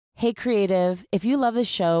Hey, creative, if you love the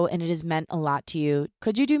show and it has meant a lot to you,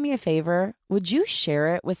 could you do me a favor? Would you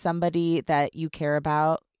share it with somebody that you care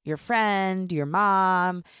about? Your friend, your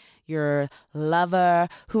mom, your lover,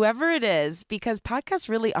 whoever it is, because podcasts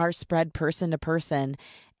really are spread person to person.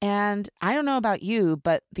 And I don't know about you,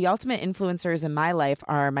 but the ultimate influencers in my life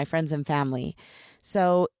are my friends and family.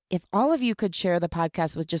 So if all of you could share the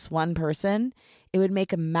podcast with just one person, it would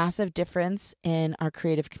make a massive difference in our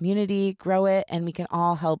creative community, grow it, and we can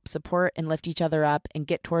all help support and lift each other up and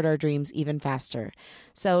get toward our dreams even faster.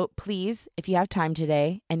 So please, if you have time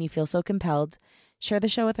today and you feel so compelled, share the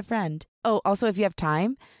show with a friend. Oh, also, if you have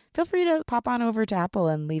time, feel free to pop on over to Apple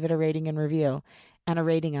and leave it a rating and review and a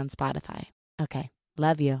rating on Spotify. Okay,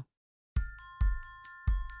 love you.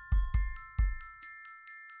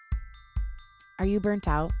 Are you burnt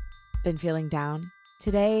out? Been feeling down?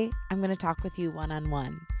 Today, I'm going to talk with you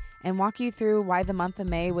one-on-one and walk you through why the month of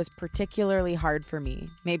May was particularly hard for me.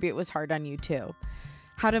 Maybe it was hard on you too.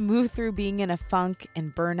 How to move through being in a funk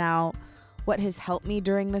and burnout, what has helped me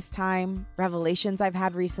during this time, revelations I've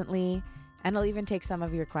had recently, and I'll even take some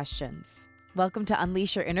of your questions. Welcome to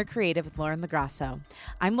Unleash Your Inner Creative with Lauren LaGrasso.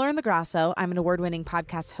 I'm Lauren LaGrasso. I'm an award-winning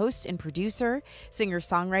podcast host and producer,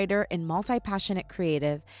 singer-songwriter, and multi-passionate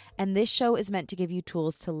creative. And this show is meant to give you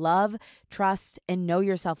tools to love, trust, and know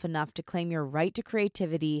yourself enough to claim your right to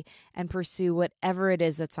creativity and pursue whatever it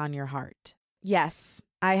is that's on your heart. Yes,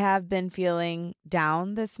 I have been feeling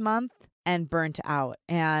down this month and burnt out.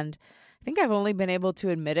 And I think I've only been able to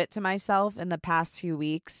admit it to myself in the past few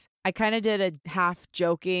weeks. I kind of did a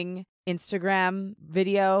half-joking Instagram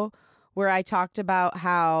video where I talked about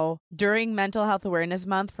how during Mental Health Awareness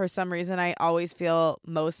Month, for some reason, I always feel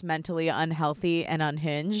most mentally unhealthy and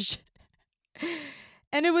unhinged.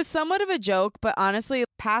 And it was somewhat of a joke, but honestly,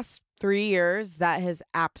 past 3 years, that has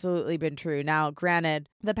absolutely been true. Now, granted,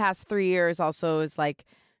 the past 3 years also is like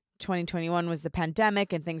 2021 was the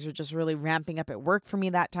pandemic and things were just really ramping up at work for me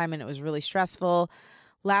that time, and it was really stressful.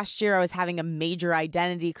 Last year, I was having a major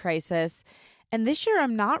identity crisis. And this year,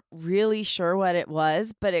 I'm not really sure what it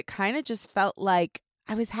was, but it kind of just felt like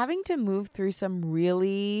I was having to move through some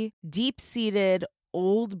really deep-seated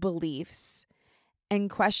old beliefs and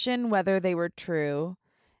question whether they were true.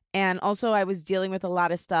 And also, I was dealing with a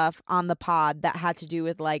lot of stuff on the pod that had to do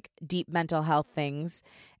with like deep mental health things.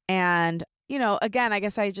 And, you know, again, I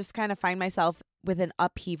guess I just kind of find myself with an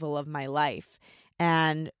upheaval of my life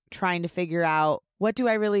and trying to figure out, what do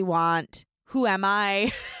I really want? Who am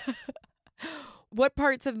I? What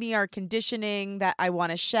parts of me are conditioning that I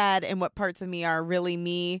want to shed and what parts of me are really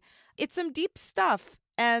me? It's some deep stuff.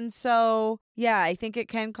 And so, yeah, I think it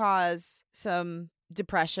can cause some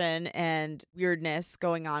depression and weirdness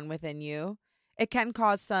going on within you. It can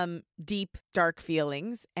cause some deep, dark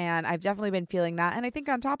feelings. And I've definitely been feeling that. And I think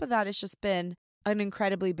on top of that, it's just been an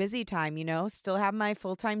incredibly busy time, you know, still have my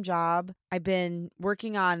full-time job. I've been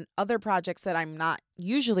working on other projects that I'm not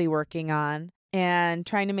usually working on, and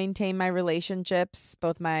trying to maintain my relationships,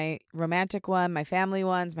 both my romantic one, my family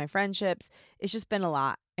ones, my friendships. It's just been a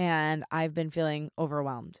lot, and I've been feeling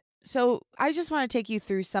overwhelmed. So I just want to take you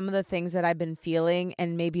through some of the things that I've been feeling,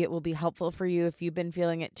 and maybe it will be helpful for you if you've been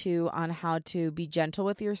feeling it too, on how to be gentle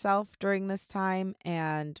with yourself during this time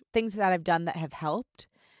and things that I've done that have helped,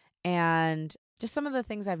 and just some of the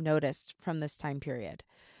things I've noticed from this time period.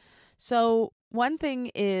 So one thing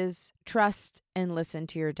is trust and listen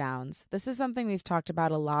to your downs. This is something we've talked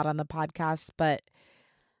about a lot on the podcast, but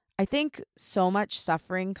I think so much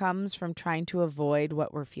suffering comes from trying to avoid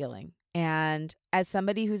what we're feeling. And as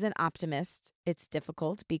somebody who's an optimist, it's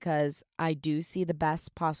difficult because I do see the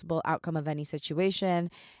best possible outcome of any situation,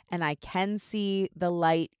 and I can see the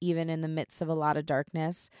light even in the midst of a lot of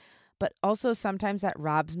darkness. But also sometimes that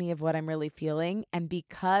robs me of what I'm really feeling. And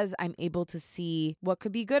because I'm able to see what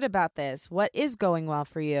could be good about this, what is going well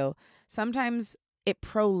for you, sometimes it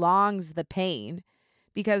prolongs the pain.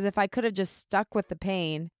 Because if I could have just stuck with the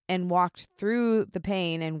pain and walked through the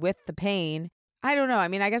pain and with the pain, I don't know. I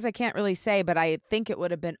mean, I guess I can't really say, but I think it would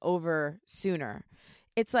have been over sooner.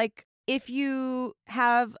 It's like if you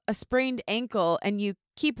have a sprained ankle and you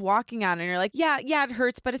keep walking on it and you're like, yeah, it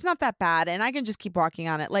hurts, but it's not that bad. And I can just keep walking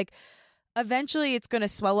on it. Like eventually it's going to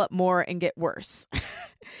swell up more and get worse.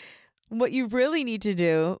 What you really need to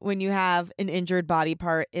do when you have an injured body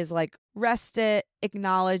part is like rest it,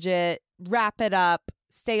 acknowledge it, wrap it up,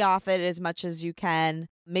 stay off it as much as you can.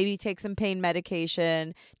 Maybe take some pain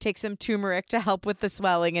medication, take some turmeric to help with the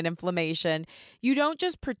swelling and inflammation. You don't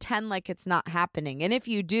just pretend like it's not happening. And if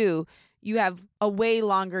you do, you have a way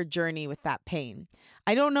longer journey with that pain.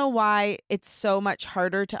 I don't know why it's so much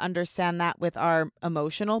harder to understand that with our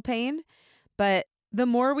emotional pain, but the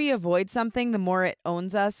more we avoid something, the more it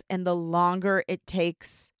owns us and the longer it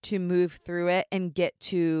takes to move through it and get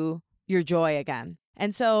to your joy again.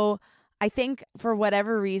 And so I think for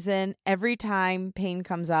whatever reason, every time pain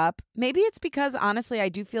comes up, maybe it's because honestly, I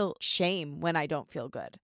do feel shame when I don't feel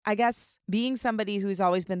good. I guess being somebody who's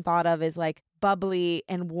always been thought of as like bubbly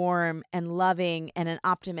and warm and loving and an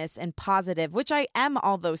optimist and positive, which I am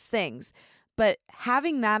all those things. But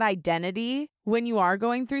having that identity when you are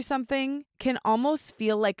going through something can almost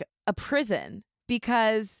feel like a prison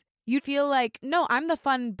because you feel like, no, I'm the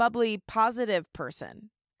fun, bubbly, positive person.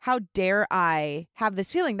 How dare I have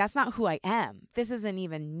this feeling? That's not who I am. This isn't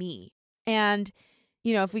even me. And,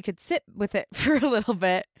 if we could sit with it for a little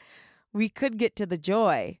bit, we could get to the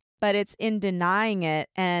joy, but it's in denying it.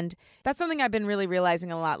 And that's something I've been really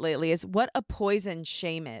realizing a lot lately is what a poison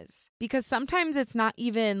shame is. Because sometimes it's not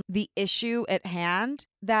even the issue at hand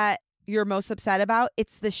that you're most upset about.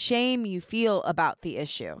 It's the shame you feel about the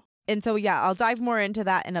issue. And so, yeah, I'll dive more into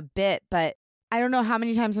that in a bit, but I don't know how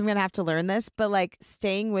many times I'm going to have to learn this, but like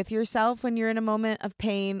staying with yourself when you're in a moment of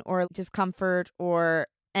pain or discomfort or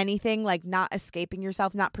anything, like not escaping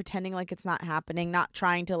yourself, not pretending like it's not happening, not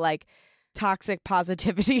trying to like toxic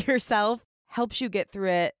positivity yourself, helps you get through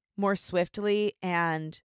it more swiftly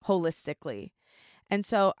and holistically. And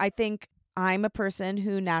so I think I'm a person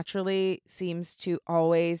who naturally seems to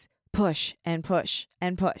always push and push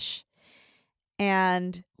and push.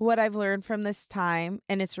 And what I've learned from this time,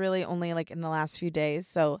 and it's really only like in the last few days,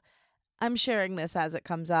 so I'm sharing this as it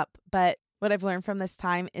comes up, but what I've learned from this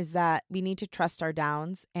time is that we need to trust our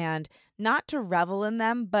downs and not to revel in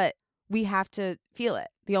them, but we have to feel it.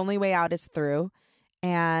 The only way out is through.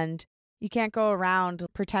 And you can't go around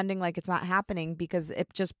pretending like it's not happening because it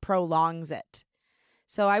just prolongs it.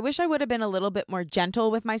 So I wish I would have been a little bit more gentle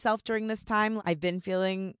with myself during this time. I've been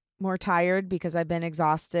feeling more tired because I've been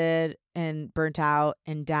exhausted and burnt out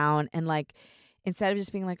and down. And like, instead of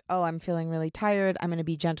just being like, oh, I'm feeling really tired, I'm going to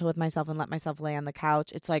be gentle with myself and let myself lay on the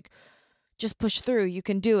couch. It's like, just push through. You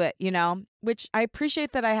can do it, which I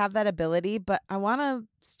appreciate that I have that ability, but I want to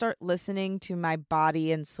start listening to my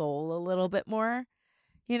body and soul a little bit more,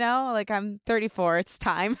 like I'm 34, it's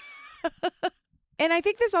time. And I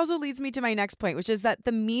think this also leads me to my next point, which is that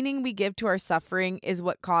the meaning we give to our suffering is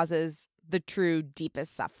what causes the true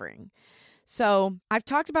deepest suffering. So I've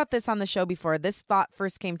talked about this on the show before. This thought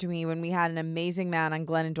first came to me when we had an amazing man on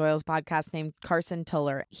Glennon Doyle's podcast named Carson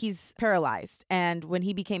Tuller. He's paralyzed. And when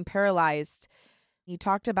he became paralyzed, he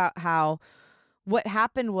talked about how what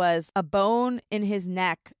happened was a bone in his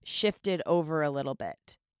neck shifted over a little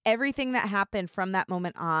bit. Everything that happened from that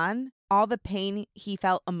moment on, all the pain he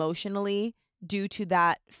felt emotionally due to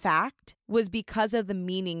that fact was because of the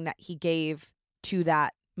meaning that he gave to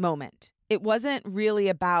that moment. It wasn't really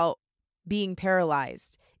about being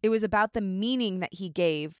paralyzed. It was about the meaning that he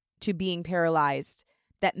gave to being paralyzed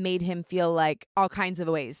that made him feel like all kinds of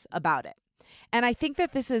ways about it. And I think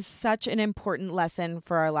that this is such an important lesson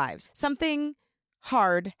for our lives. Something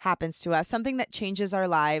hard happens to us, something that changes our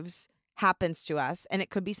lives happens to us, and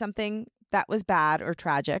it could be something that was bad or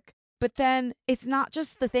tragic. But then it's not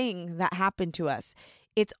just the thing that happened to us.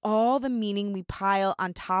 It's all the meaning we pile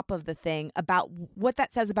on top of the thing about what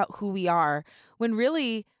that says about who we are, when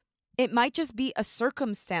really it might just be a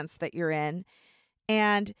circumstance that you're in.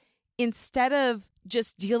 And instead of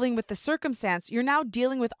just dealing with the circumstance, you're now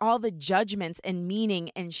dealing with all the judgments and meaning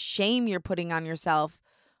and shame you're putting on yourself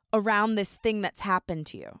around this thing that's happened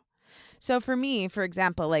to you. So for me, for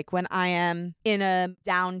example, like when I am in a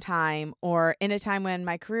downtime or in a time when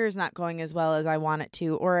my career is not going as well as I want it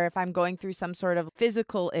to, or if I'm going through some sort of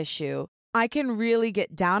physical issue, I can really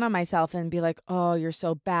get down on myself and be like, oh, you're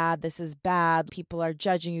so bad. This is bad. People are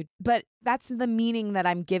judging you. But that's the meaning that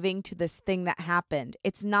I'm giving to this thing that happened.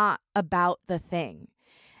 It's not about the thing.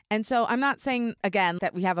 And so I'm not saying, again,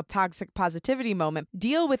 that we have a toxic positivity moment.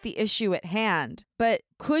 Deal with the issue at hand. But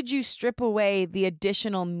could you strip away the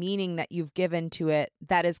additional meaning that you've given to it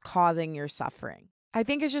that is causing your suffering? I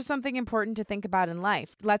think it's just something important to think about in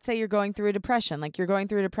life. Let's say you're going through a depression. Like you're going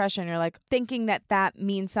through a depression. You're like thinking that that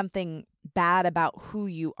means something bad about who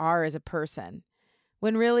you are as a person,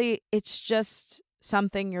 when really it's just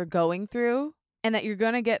something you're going through and that you're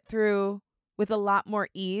going to get through with a lot more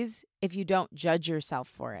ease if you don't judge yourself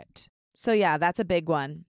for it. So yeah, that's a big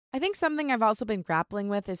one. I think something I've also been grappling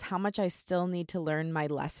with is how much I still need to learn my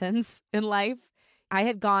lessons in life. I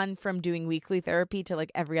had gone from doing weekly therapy to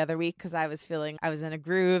like every other week because I was feeling I was in a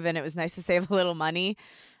groove and it was nice to save a little money.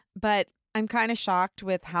 But I'm kind of shocked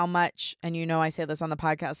with how much, and I say this on the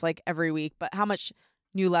podcast like every week, but how much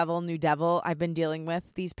new level, new devil I've been dealing with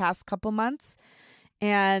these past couple months.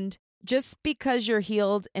 And just because you're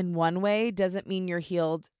healed in one way doesn't mean you're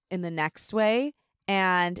healed in the next way.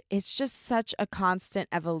 And it's just such a constant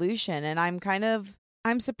evolution. And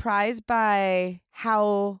I'm surprised by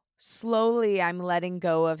how slowly I'm letting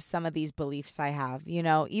go of some of these beliefs I have,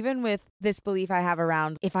 even with this belief I have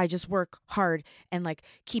around if I just work hard and like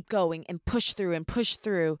keep going and push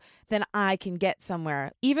through, then I can get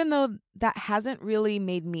somewhere. Even though that hasn't really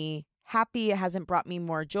made me happy, it hasn't brought me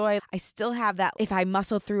more joy, I still have that if I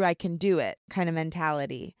muscle through, I can do it kind of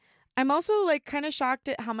mentality. I'm also like kind of shocked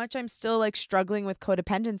at how much I'm still like struggling with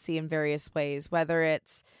codependency in various ways, whether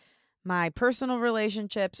it's my personal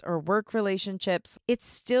relationships or work relationships. It's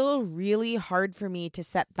still really hard for me to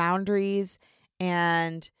set boundaries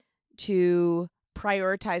and to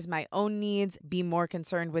prioritize my own needs, be more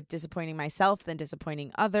concerned with disappointing myself than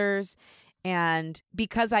disappointing others. And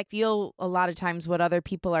because I feel a lot of times what other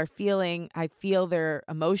people are feeling, I feel their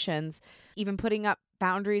emotions, even putting up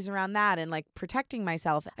boundaries around that and like protecting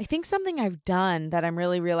myself. I think something I've done that I'm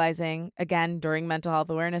really realizing, again, during Mental Health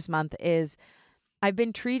Awareness Month is I've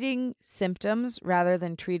been treating symptoms rather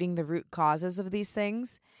than treating the root causes of these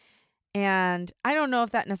things. And I don't know if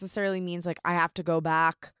that necessarily means like I have to go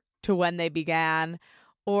back to when they began,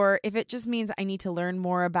 or if it just means I need to learn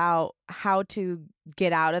more about how to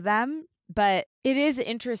get out of them. But it is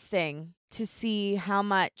interesting to see how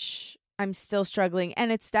much I'm still struggling, and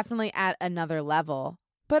it's definitely at another level.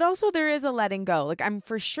 But also there is a letting go. Like I'm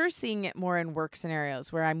for sure seeing it more in work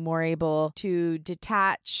scenarios where I'm more able to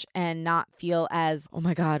detach and not feel as, oh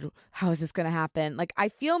my God, how is this going to happen? Like I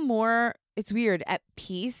feel more, it's weird, at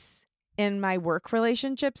peace in my work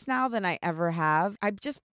relationships now than I ever have. I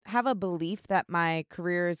just have a belief that my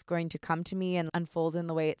career is going to come to me and unfold in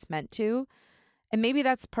the way it's meant to. And maybe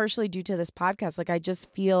that's partially due to this podcast. Like I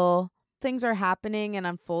just feel things are happening and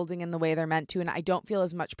unfolding in the way they're meant to. And I don't feel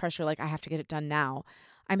as much pressure like I have to get it done now.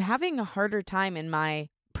 I'm having a harder time in my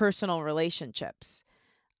personal relationships.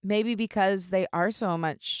 Maybe because they are so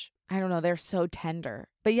much, I don't know, they're so tender.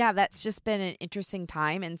 But yeah, that's just been an interesting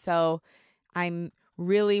time. And so I'm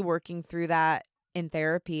really working through that in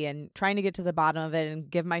therapy and trying to get to the bottom of it and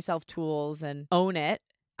give myself tools and own it.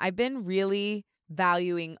 I've been really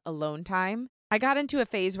valuing alone time. I got into a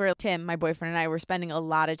phase where Tim, my boyfriend, and I were spending a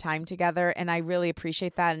lot of time together, and I really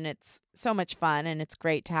appreciate that, and it's so much fun, and it's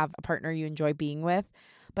great to have a partner you enjoy being with,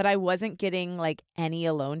 but I wasn't getting like any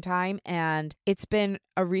alone time, and it's been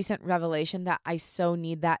a recent revelation that I so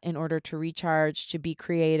need that in order to recharge, to be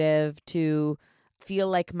creative, to feel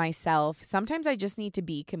like myself. Sometimes I just need to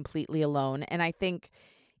be completely alone, and I think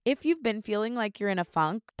if you've been feeling like you're in a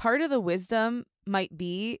funk, part of the wisdom might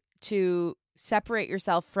be to separate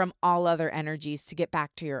yourself from all other energies to get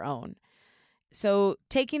back to your own. So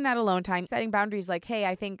taking that alone time, setting boundaries like, hey,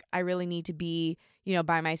 I think I really need to be,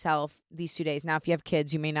 by myself these 2 days. Now, if you have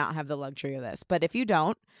kids, you may not have the luxury of this, but if you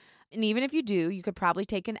don't, and even if you do, you could probably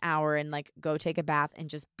take an hour and like go take a bath and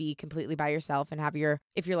just be completely by yourself and have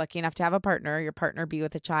if you're lucky enough to have a partner, your partner be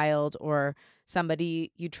with a child or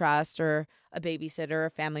somebody you trust or a babysitter,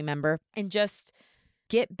 a family member, and just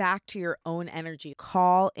get back to your own energy.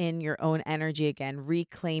 Call in your own energy again.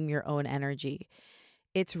 Reclaim your own energy.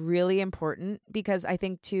 It's really important because I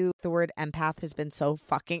think too, the word empath has been so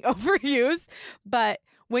fucking overused. But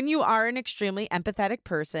when you are an extremely empathetic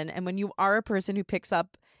person and when you are a person who picks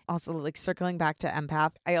up, also like circling back to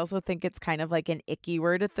empath, I also think it's kind of like an icky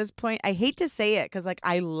word at this point. I hate to say it because like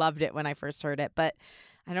I loved it when I first heard it, but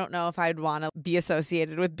I don't know if I'd want to be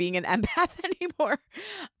associated with being an empath anymore.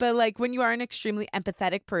 But like when you are an extremely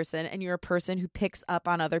empathetic person and you're a person who picks up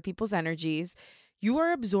on other people's energies, you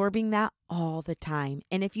are absorbing that all the time.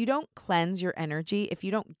 And if you don't cleanse your energy, if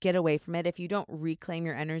you don't get away from it, if you don't reclaim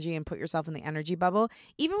your energy and put yourself in the energy bubble,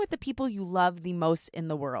 even with the people you love the most in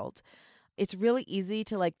the world, it's really easy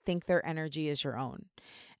to like think their energy is your own.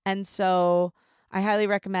 And so I highly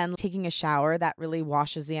recommend taking a shower that really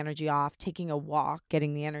washes the energy off, taking a walk,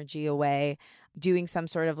 getting the energy away, doing some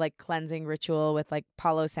sort of like cleansing ritual with like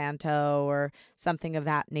Palo Santo or something of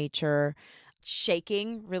that nature.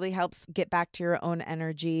 Shaking really helps get back to your own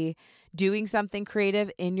energy. Doing something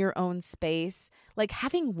creative in your own space, like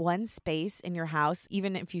having one space in your house,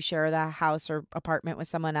 even if you share that house or apartment with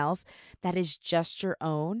someone else, that is just your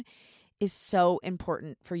own, is so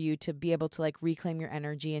important for you to be able to like reclaim your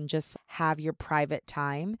energy and just have your private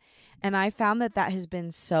time. And I found that has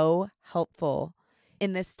been so helpful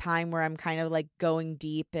in this time where I'm kind of like going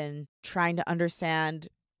deep and trying to understand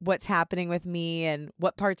what's happening with me and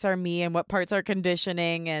what parts are me and what parts are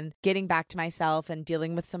conditioning and getting back to myself and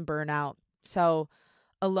dealing with some burnout. So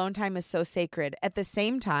alone time is so sacred. At the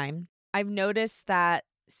same time, I've noticed that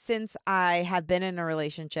since I have been in a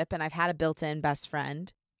relationship and I've had a built-in best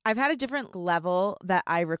friend, I've had a different level that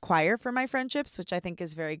I require for my friendships, which I think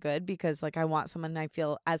is very good because like I want someone I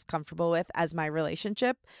feel as comfortable with as my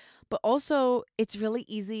relationship. But also it's really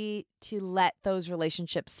easy to let those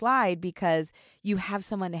relationships slide because you have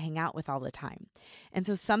someone to hang out with all the time. And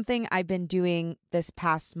so something I've been doing this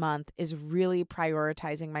past month is really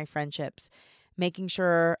prioritizing my friendships, making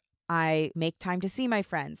sure I make time to see my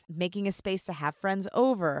friends, making a space to have friends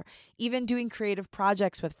over, even doing creative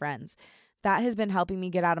projects with friends. That has been helping me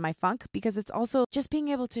get out of my funk because it's also just being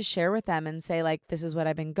able to share with them and say, like, this is what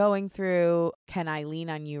I've been going through. Can I lean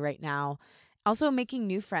on you right now? Also, making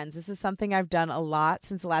new friends. This is something I've done a lot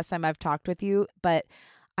since the last time I've talked with you, but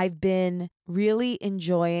I've been really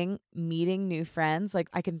enjoying meeting new friends. Like,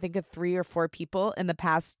 I can think of 3 or 4 people in the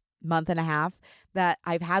past month and a half that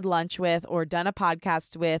I've had lunch with or done a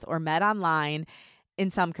podcast with or met online in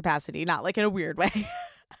some capacity, not like in a weird way.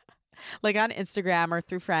 Like on Instagram or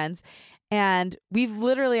through friends. And we've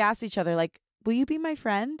literally asked each other, like, will you be my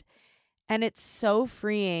friend? And it's so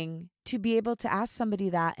freeing to be able to ask somebody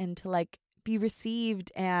that and to like be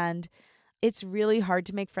received. And it's really hard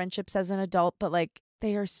to make friendships as an adult, but like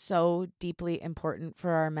they are so deeply important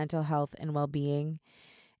for our mental health and well-being.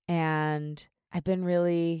 And I've been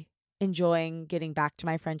really enjoying getting back to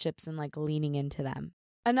my friendships and like leaning into them.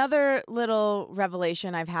 Another little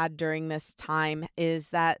revelation I've had during this time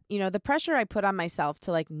is that, the pressure I put on myself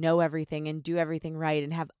to like know everything and do everything right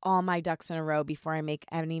and have all my ducks in a row before I make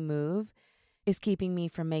any move is keeping me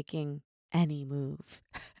from making any move.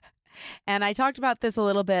 And I talked about this a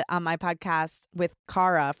little bit on my podcast with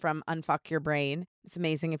Cara from Unfuck Your Brain. It's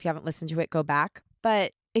amazing. If you haven't listened to it, go back.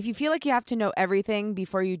 But if you feel like you have to know everything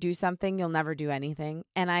before you do something, you'll never do anything.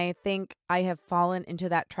 And I think I have fallen into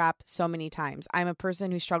that trap so many times. I'm a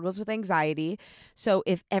person who struggles with anxiety. So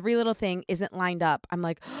if every little thing isn't lined up, I'm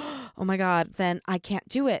like, oh my God, then I can't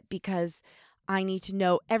do it because I need to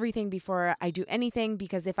know everything before I do anything,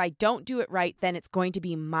 because if I don't do it right, then it's going to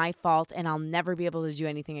be my fault and I'll never be able to do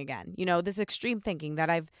anything again. This extreme thinking that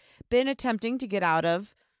I've been attempting to get out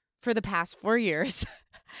of for the past 4 years.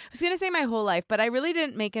 I was going to say my whole life, but I really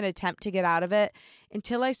didn't make an attempt to get out of it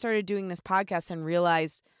until I started doing this podcast and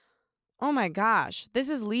realized, oh my gosh, this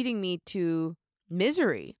is leading me to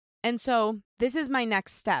misery. And so this is my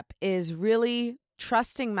next step, is really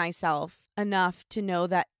trusting myself enough to know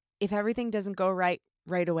that if everything doesn't go right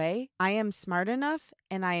away, I am smart enough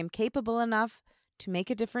and I am capable enough to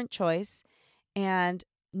make a different choice, and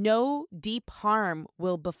no deep harm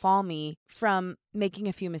will befall me from making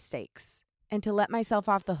a few mistakes, and to let myself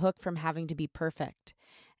off the hook from having to be perfect.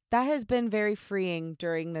 That has been very freeing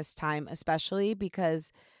during this time, especially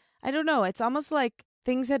because, I don't know, it's almost like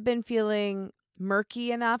things have been feeling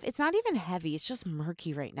murky enough. It's not even heavy. It's just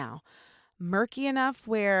murky right now. Murky enough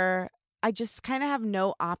where I just kind of have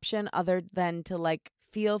no option other than to like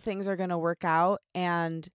feel things are going to work out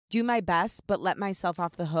and do my best, but let myself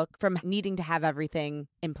off the hook from needing to have everything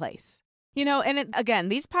in place. Again,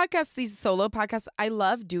 these podcasts, these solo podcasts, I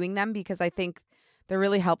love doing them because I think they're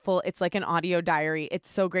really helpful. It's like an audio diary. It's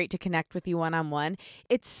so great to connect with you one-on-one.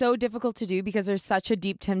 It's so difficult to do because there's such a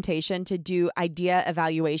deep temptation to do idea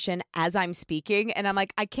evaluation as I'm speaking. And I'm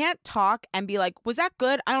like, I can't talk and be like, was that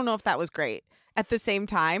good? I don't know if that was great at the same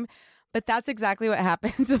time. But that's exactly what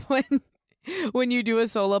happens when you do a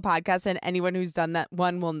solo podcast, and anyone who's done that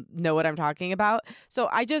one will know what I'm talking about. So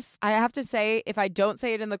I have to say, if I don't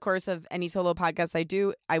say it in the course of any solo podcast I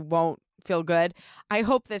do, I won't feel good. I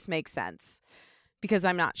hope this makes sense because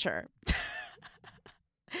I'm not sure.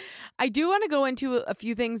 I do want to go into a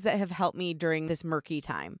few things that have helped me during this murky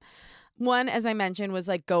time. One, as I mentioned, was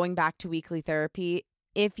like going back to weekly therapy.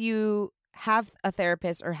 If you have a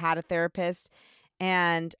therapist or had a therapist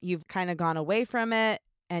and you've kind of gone away from it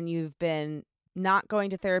and you've been not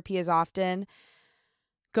going to therapy as often,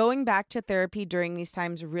 going back to therapy during these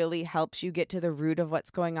times really helps you get to the root of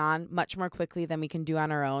what's going on much more quickly than we can do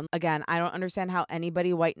on our own. Again, I don't understand how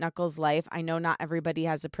anybody white knuckles life. I know not everybody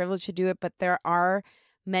has the privilege to do it, but there are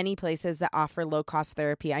many places that offer low-cost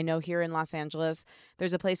therapy. I know here in Los Angeles,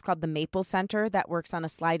 there's a place called the Maple Center that works on a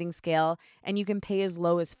sliding scale, and you can pay as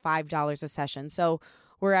low as $5 a session. So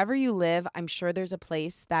wherever you live, I'm sure there's a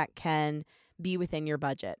place that can be within your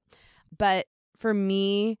budget. But for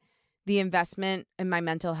me, the investment in my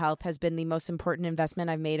mental health has been the most important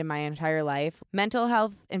investment I've made in my entire life. Mental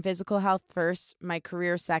health and physical health first, my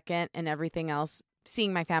career second, and everything else.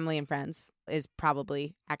 Seeing my family and friends is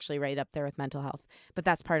probably actually right up there with mental health, but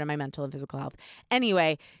that's part of my mental and physical health.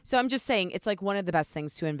 Anyway, so I'm just saying it's like one of the best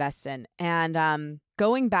things to invest in. And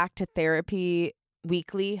going back to therapy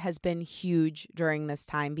weekly has been huge during this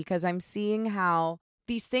time because I'm seeing how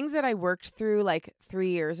these things that I worked through like 3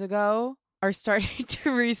 years ago are starting to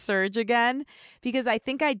resurge again because I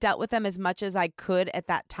think I dealt with them as much as I could at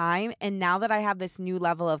that time. And now that I have this new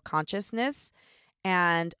level of consciousness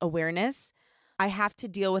and awareness, I have to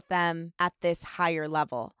deal with them at this higher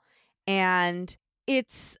level. And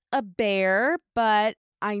it's a bear, but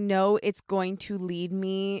I know it's going to lead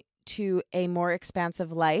me to a more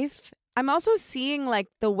expansive life. I'm also seeing like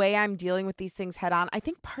the way I'm dealing with these things head on. I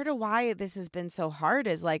think part of why this has been so hard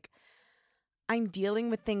is like I'm dealing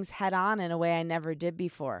with things head on in a way I never did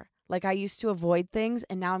before. Like I used to avoid things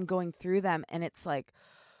and now I'm going through them and it's like,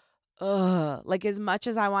 ugh, like as much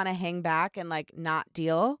as I want to hang back and like not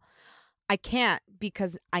deal, I can't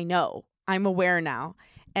because I know I'm aware now.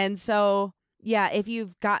 And so, yeah, if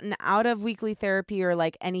you've gotten out of weekly therapy or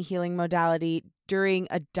like any healing modality during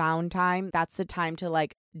a downtime, that's the time to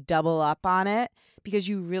like double up on it because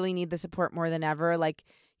you really need the support more than ever. Like,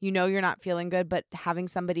 you know, you're not feeling good, but having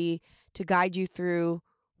somebody to guide you through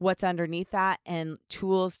what's underneath that and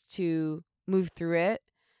tools to move through it,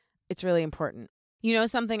 it's really important. You know,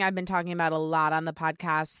 something I've been talking about a lot on the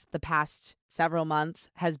podcast the past several months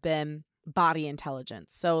has been body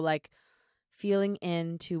intelligence. So like feeling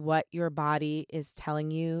into what your body is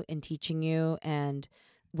telling you and teaching you and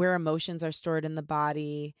where emotions are stored in the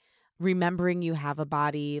body, remembering you have a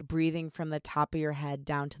body, breathing from the top of your head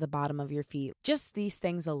down to the bottom of your feet. Just these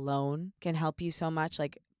things alone can help you so much,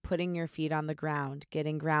 like putting your feet on the ground,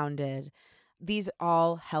 getting grounded. These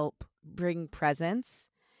all help bring presence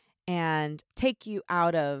and take you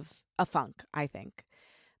out of a funk, I think.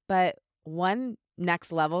 But one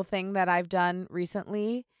next level thing that I've done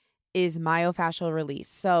recently is myofascial release.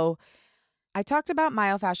 So I talked about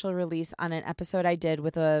myofascial release on an episode I did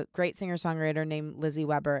with a great singer-songwriter named Lizzie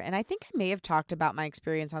Weber. And I think I may have talked about my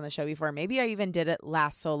experience on the show before. Maybe I even did it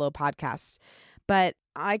last solo podcast. But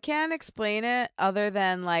I can't explain it other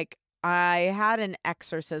than like I had an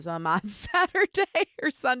exorcism on Saturday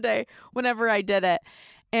or Sunday whenever I did it.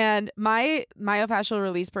 And my myofascial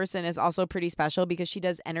release person is also pretty special because she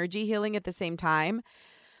does energy healing at the same time.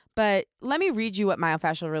 But let me read you what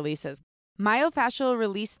myofascial release is. Myofascial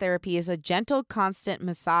release therapy is a gentle, constant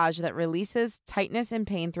massage that releases tightness and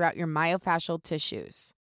pain throughout your myofascial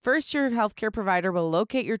tissues. First, your healthcare provider will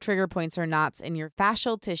locate your trigger points or knots in your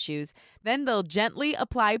fascial tissues. Then they'll gently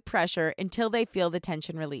apply pressure until they feel the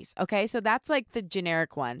tension release. Okay, so that's like the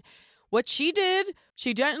generic one. What she did,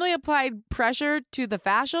 she gently applied pressure to the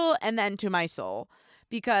fascial and then to my soul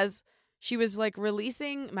because she was like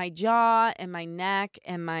releasing my jaw and my neck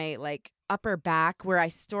and my like upper back where I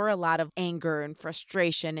store a lot of anger and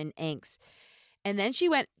frustration and angst. And then she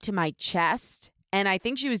went to my chest and I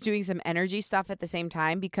think she was doing some energy stuff at the same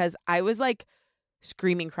time because I was like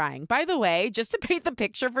screaming, crying. By the way, just to paint the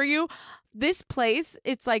picture for you, this place,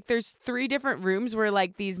 it's like there's 3 different rooms where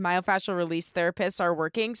like these myofascial release therapists are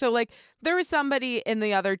working. So like there was somebody in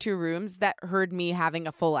the other 2 rooms that heard me having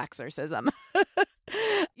a full exorcism.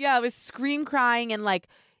 Yeah, I was scream crying and like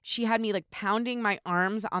she had me like pounding my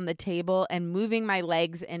arms on the table and moving my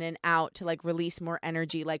legs in and out to like release more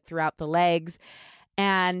energy like throughout the legs.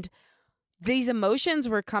 And these emotions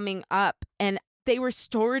were coming up and they were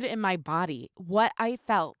stored in my body. What I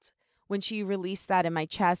felt when she released that in my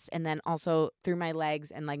chest and then also through my legs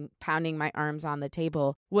and like pounding my arms on the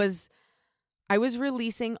table was I was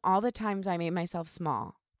releasing all the times I made myself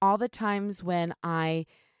small, all the times when I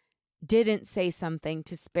didn't say something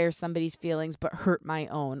to spare somebody's feelings but hurt my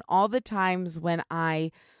own, all the times when I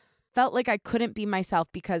felt like I couldn't be myself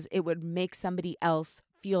because it would make somebody else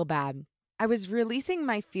feel bad. I was releasing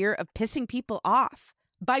my fear of pissing people off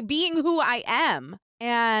by being who I am.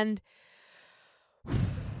 And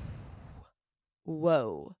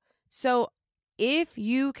whoa. So if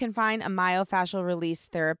you can find a myofascial release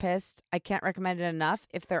therapist, I can't recommend it enough.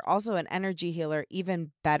 If they're also an energy healer,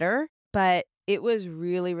 even better. But it was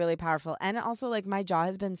really, really powerful. And also like my jaw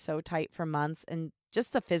has been so tight for months and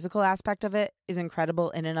just the physical aspect of it is incredible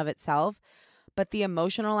in and of itself. But the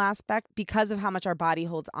emotional aspect, because of how much our body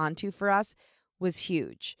holds onto for us, was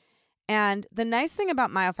huge. And the nice thing about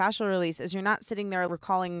myofascial release is you're not sitting there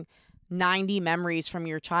recalling 90 memories from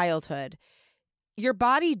your childhood. Your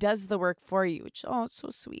body does the work for you, which, oh, it's so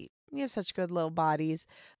sweet. We have such good little bodies.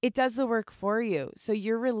 It does the work for you. So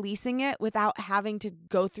you're releasing it without having to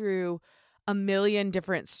go through a million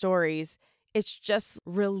different stories. It's just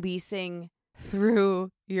releasing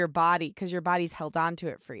through your body because your body's held on to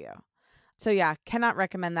it for you. So yeah, cannot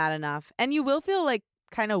recommend that enough. And you will feel like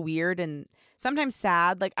kind of weird and sometimes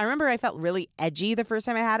sad. Like I remember I felt really edgy the first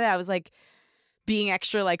time I had it. I was like being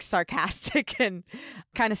extra like sarcastic and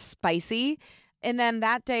kind of spicy. And then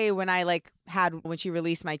that day when she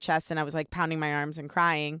released my chest and I was like pounding my arms and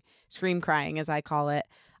crying, scream crying as I call it,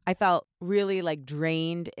 I felt really like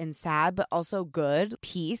drained and sad, but also good.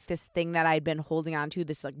 Peace, this thing that I'd been holding on to,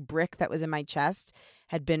 this like brick that was in my chest,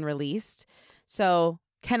 had been released. So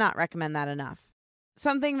cannot recommend that enough.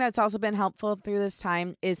 Something that's also been helpful through this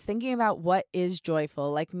time is thinking about what is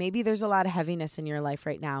joyful. Like maybe there's a lot of heaviness in your life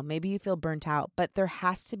right now. Maybe you feel burnt out, but there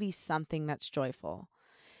has to be something that's joyful.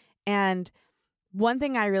 And one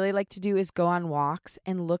thing I really like to do is go on walks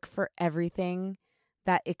and look for everything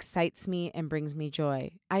that excites me and brings me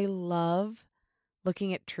joy. I love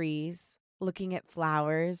looking at trees, looking at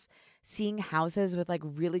flowers, seeing houses with like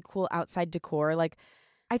really cool outside decor. Like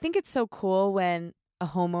I think it's so cool when a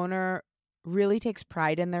homeowner really takes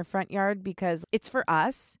pride in their front yard because it's for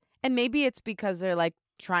us. And maybe it's because they're like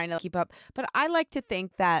trying to keep up. But I like to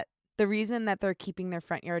think that the reason that they're keeping their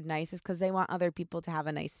front yard nice is because they want other people to have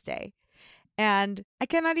a nice day. And I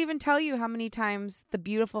cannot even tell you how many times the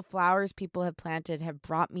beautiful flowers people have planted have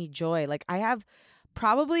brought me joy. Like I have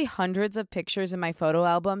probably hundreds of pictures in my photo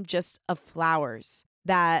album just of flowers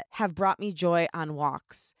that have brought me joy on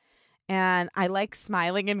walks. And I like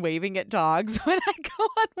smiling and waving at dogs when I go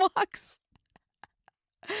on walks.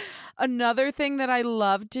 Another thing that I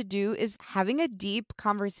love to do is having a deep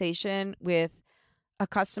conversation with a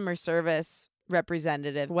customer service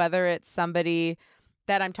representative, whether it's somebody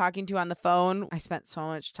that I'm talking to on the phone. I spent so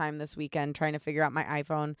much time this weekend trying to figure out my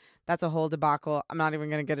iPhone. That's a whole debacle. I'm not even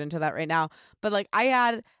going to get into that right now. But like I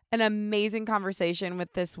had an amazing conversation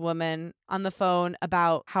with this woman on the phone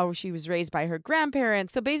about how she was raised by her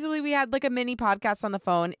grandparents. So basically we had like a mini podcast on the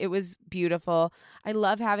phone. It was beautiful. I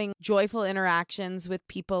love having joyful interactions with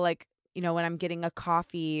people, like, you know, when I'm getting a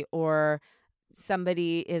coffee or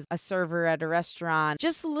somebody is a server at a restaurant.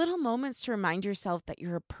 Just little moments to remind yourself that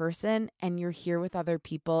you're a person and you're here with other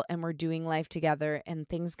people and we're doing life together, and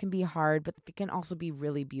things can be hard, but they can also be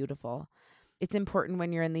really beautiful. It's important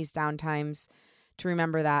when you're in these downtimes to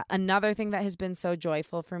remember that. Another thing that has been so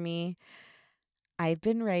joyful for me, I've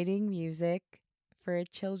been writing music for a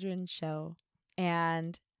children's show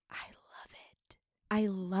and I love it. I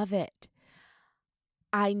love it.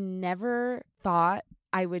 I never thought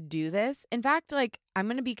I would do this. In fact, like, I'm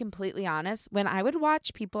going to be completely honest. When I would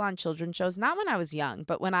watch people on children's shows, not when I was young,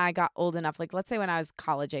 but when I got old enough, like let's say when I was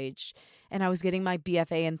college age and I was getting my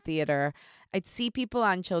BFA in theater, I'd see people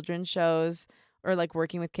on children's shows or like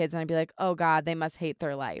working with kids and I'd be like, oh God, they must hate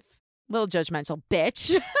their life. Little judgmental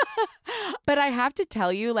bitch. But I have to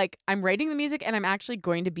tell you, like, I'm writing the music and I'm actually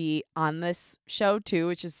going to be on this show too,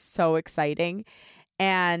 which is so exciting.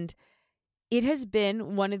 And it has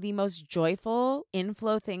been one of the most joyful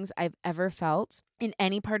inflow things I've ever felt in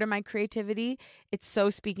any part of my creativity. It's so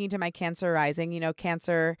speaking to my Cancer rising. You know,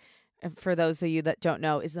 Cancer, for those of you that don't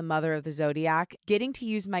know, is the mother of the zodiac. Getting to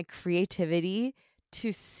use my creativity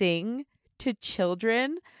to sing to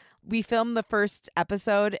children. We filmed the first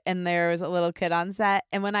episode and there was a little kid on set.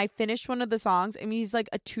 And when I finished one of the songs, I mean, he's like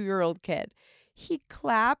a 2-year-old kid. He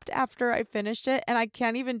clapped after I finished it. And I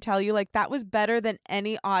can't even tell you, like, that was better than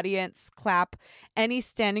any audience clap, any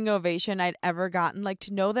standing ovation I'd ever gotten. Like,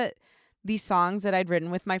 to know that these songs that I'd written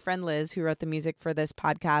with my friend Liz, who wrote the music for this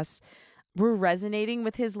podcast, were resonating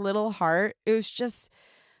with his little heart. It was just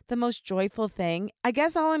the most joyful thing. I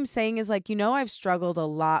guess all I'm saying is, like, you know, I've struggled a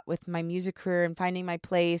lot with my music career and finding my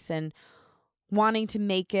place and wanting to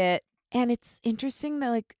make it. And it's interesting that,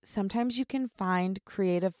 like, sometimes you can find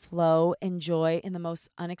creative flow and joy in the most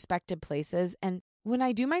unexpected places. And when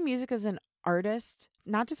I do my music as an artist,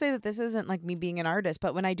 not to say that this isn't like me being an artist,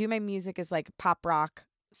 but when I do my music as like pop rock,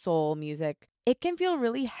 soul music, it can feel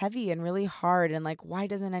really heavy and really hard. And like, why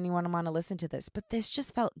doesn't anyone want to listen to this? But this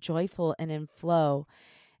just felt joyful and in flow.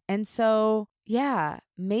 And so, yeah,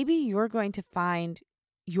 maybe you're going to find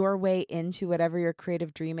your way into whatever your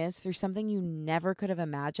creative dream is through something you never could have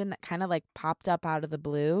imagined that kind of like popped up out of the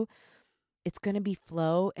blue. It's going to be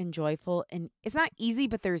flow and joyful, and it's not easy,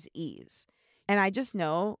 but there's ease. And I just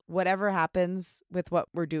know whatever happens with what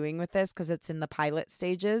we're doing with this, because it's in the pilot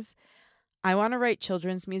stages, I want to write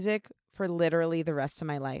children's music for literally the rest of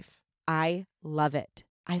my life. I love it.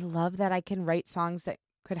 I love that I can write songs that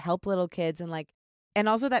could help little kids and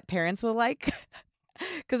also that parents will like.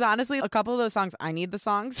 Because honestly, a couple of those songs, I need the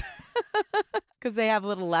songs because they have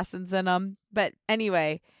little lessons in them. But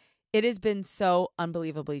anyway, it has been so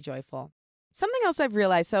unbelievably joyful. Something else I've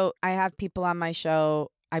realized, so I have people on my show.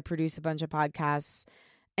 I produce a bunch of podcasts.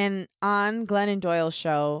 And on Glennon Doyle's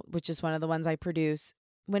show, which is one of the ones I produce,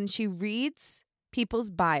 when she reads people's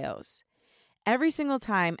bios, every single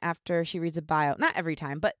time after she reads a bio, not every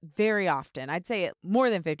time, but very often, I'd say it more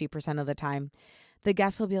than 50% of the time, the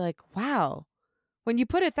guest will be like, wow, when you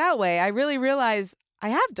put it that way, I really realize I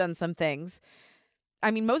have done some things.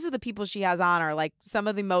 I mean, most of the people she has on are like some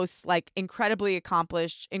of the most like incredibly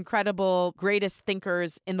accomplished, incredible, greatest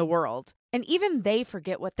thinkers in the world. And even they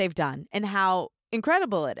forget what they've done and how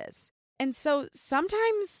incredible it is. And so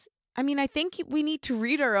sometimes, I mean, I think we need to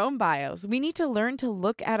read our own bios. We need to learn to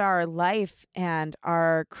look at our life and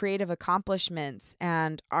our creative accomplishments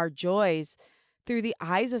and our joys through the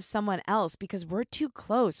eyes of someone else, because we're too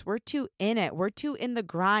close. We're too in it. We're too in the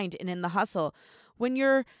grind and in the hustle. When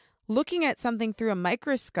you're looking at something through a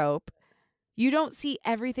microscope, you don't see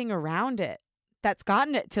everything around it that's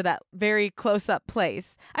gotten it to that very close up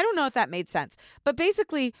place. I don't know if that made sense, but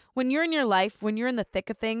basically when you're in your life, when you're in the thick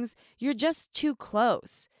of things, you're just too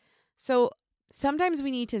close. So sometimes we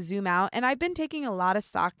need to zoom out. And I've been taking a lot of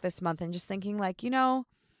stock this month and just thinking like,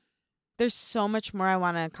 there's so much more I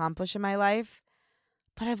want to accomplish in my life,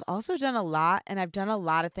 but I've also done a lot, and I've done a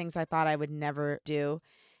lot of things I thought I would never do.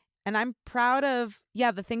 And I'm proud of,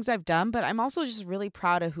 the things I've done, but I'm also just really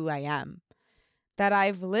proud of who I am. That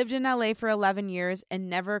I've lived in LA for 11 years and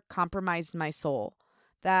never compromised my soul.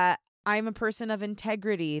 That I'm a person of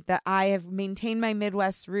integrity, that I have maintained my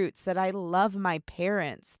Midwest roots, that I love my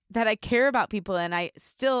parents, that I care about people, and I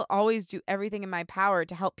still always do everything in my power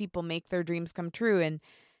to help people make their dreams come true and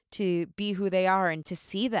to be who they are and to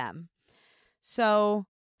see them. So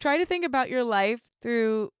try to think about your life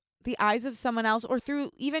through the eyes of someone else, or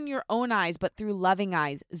through even your own eyes, but through loving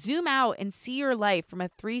eyes. Zoom out and see your life from a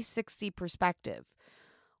 360 perspective.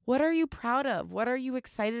 What are you proud of? What are you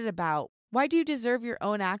excited about? Why do you deserve your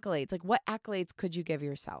own accolades? Like, what accolades could you give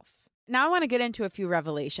yourself? Now I want to get into a few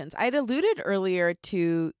revelations. I had alluded earlier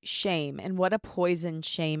to shame and what a poison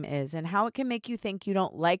shame is and how it can make you think you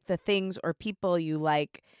don't like the things or people you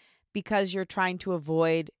like because you're trying to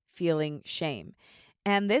avoid feeling shame.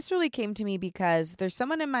 And this really came to me because there's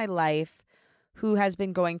someone in my life who has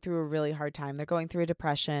been going through a really hard time. They're going through a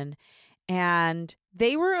depression, and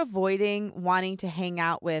they were avoiding wanting to hang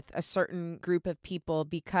out with a certain group of people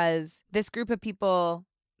because this group of people,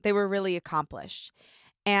 they were really accomplished.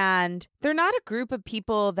 And they're not a group of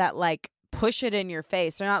people that like push it in your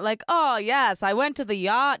face. They're not like, oh, yes, I went to the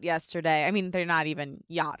yacht yesterday. I mean, they're not even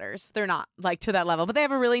yachters. They're not like to that level, but they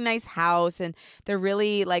have a really nice house and they're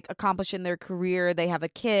really like accomplished in their career. They have a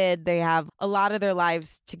kid. They have a lot of their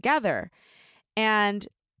lives together. And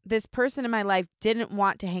this person in my life didn't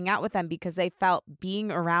want to hang out with them because they felt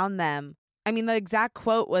being around them. I mean, the exact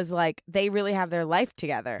quote was like, they really have their life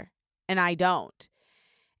together and I don't.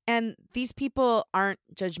 And these people aren't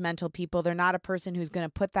judgmental people. They're not a person who's going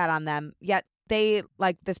to put that on them. Yet they,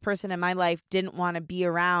 like this person in my life, didn't want to be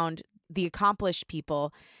around the accomplished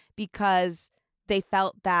people because they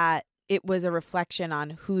felt that it was a reflection on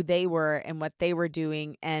who they were and what they were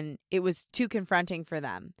doing. And it was too confronting for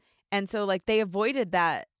them. And so like they avoided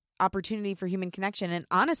that opportunity for human connection. And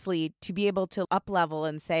honestly, to be able to up level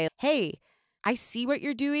and say, hey, I see what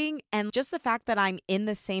you're doing. And just the fact that I'm in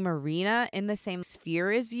the same arena, in the same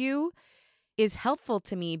sphere as you is helpful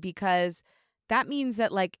to me because that means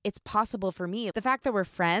that like it's possible for me. The fact that we're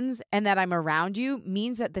friends and that I'm around you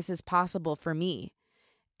means that this is possible for me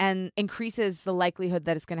and increases the likelihood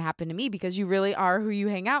that it's going to happen to me because you really are who you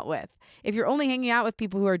hang out with. If you're only hanging out with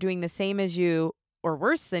people who are doing the same as you or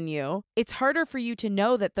worse than you, it's harder for you to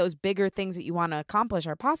know that those bigger things that you want to accomplish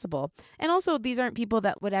are possible. And also, these aren't people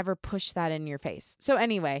that would ever push that in your face. So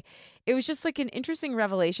anyway, it was just like an interesting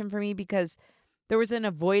revelation for me because there was an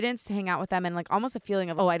avoidance to hang out with them and like almost a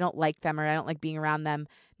feeling of, oh, I don't like them or I don't like being around them.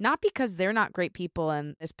 Not because they're not great people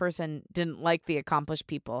and this person didn't like the accomplished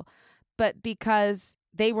people, but because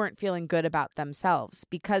they weren't feeling good about themselves.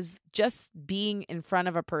 Because just being in front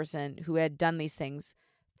of a person who had done these things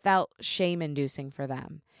felt shame-inducing for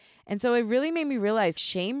them. And so it really made me realize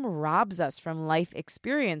shame robs us from life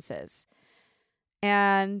experiences.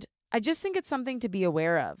 And I just think it's something to be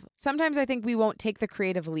aware of. Sometimes I think we won't take the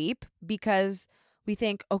creative leap because we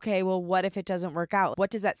think, okay, well, what if it doesn't work out? What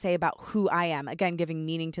does that say about who I am? Again, giving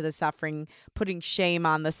meaning to the suffering, putting shame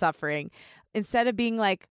on the suffering. Instead of being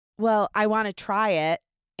like, well, I want to try it.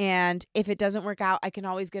 And if it doesn't work out, I can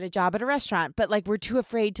always get a job at a restaurant. But like, we're too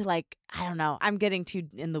afraid to like, I don't know, I'm getting too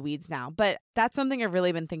in the weeds now. But that's something I've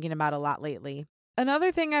really been thinking about a lot lately.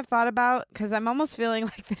 Another thing I've thought about, because I'm almost feeling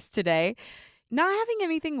like this today, not having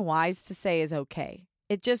anything wise to say is okay.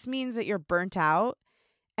 It just means that you're burnt out.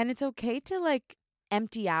 And it's okay to like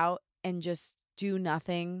empty out and just do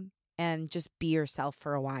nothing and just be yourself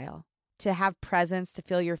for a while. To have presence, to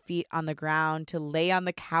feel your feet on the ground, to lay on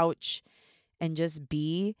the couch and just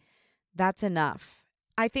be, that's enough.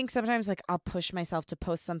 I think sometimes like I'll push myself to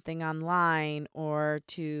post something online or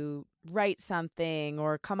to write something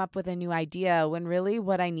or come up with a new idea, when really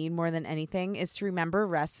what I need more than anything is to remember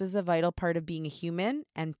rest is a vital part of being a human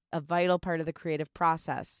and a vital part of the creative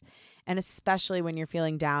process. And especially when you're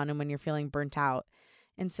feeling down and when you're feeling burnt out.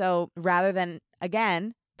 And so rather than,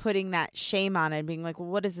 again, putting that shame on it and being like, well,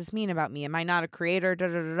 what does this mean about me? Am I not a creator? Da,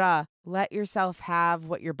 da, da, da. Let yourself have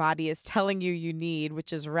what your body is telling you need,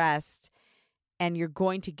 which is rest. And you're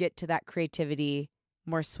going to get to that creativity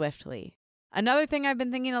more swiftly. Another thing I've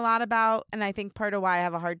been thinking a lot about, and I think part of why I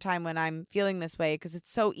have a hard time when I'm feeling this way, because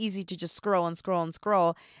it's so easy to just scroll and scroll and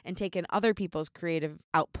scroll and take in other people's creative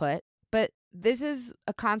output. But this is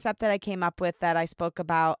a concept that I came up with that I spoke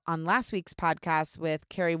about on last week's podcast with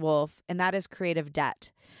Carrie Wolf, and that is creative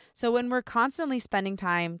debt. So when we're constantly spending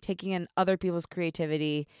time taking in other people's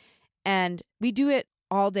creativity, and we do it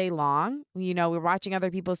all day long, we're watching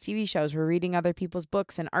other people's TV shows, we're reading other people's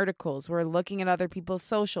books and articles, we're looking at other people's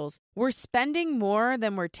socials, we're spending more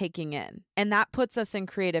than we're taking in, and that puts us in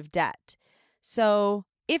creative debt. So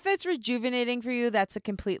if it's rejuvenating for you, that's a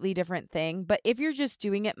completely different thing. But if you're just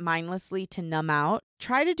doing it mindlessly to numb out,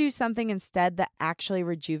 try to do something instead that actually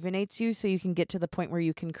rejuvenates you so you can get to the point where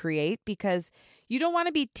you can create, because you don't want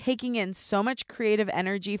to be taking in so much creative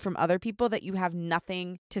energy from other people that you have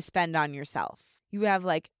nothing to spend on yourself. You have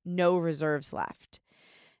no reserves left.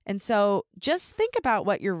 And so just think about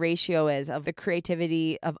what your ratio is of the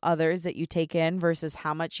creativity of others that you take in versus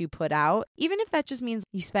how much you put out. Even if that just means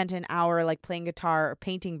you spent an hour playing guitar or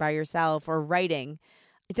painting by yourself or writing,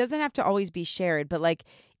 it doesn't have to always be shared. But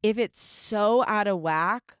if it's so out of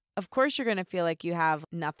whack, of course you're going to feel like you have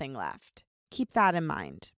nothing left. Keep that in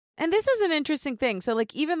mind. And this is an interesting thing. So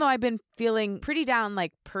even though I've been feeling pretty down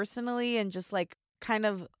personally and just kind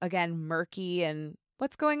of, again, murky and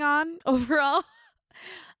what's going on overall,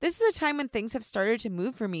 this is a time when things have started to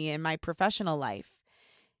move for me in my professional life.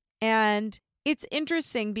 And it's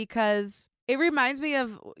interesting because it reminds me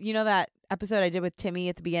of, that episode I did with Timmy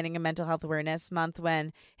at the beginning of Mental Health Awareness Month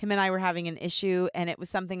when him and I were having an issue, and it was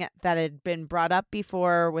something that had been brought up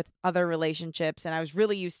before with other relationships, and I was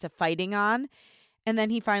really used to fighting on. And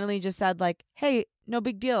then he finally just said hey, no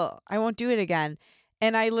big deal. I won't do it again.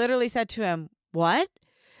 And I literally said to him, what?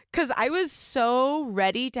 Because I was so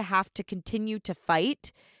ready to have to continue to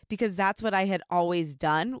fight because that's what I had always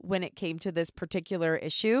done when it came to this particular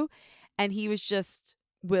issue. And he was just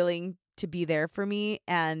willing to be there for me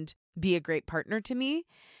and be a great partner to me.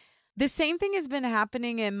 The same thing has been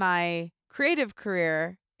happening in my creative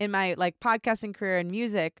career, in my podcasting career and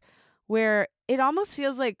music, where it almost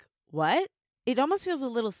feels like, what? It almost feels a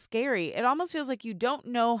little scary. It almost feels like you don't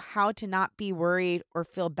know how to not be worried or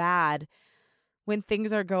feel bad when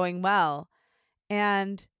things are going well.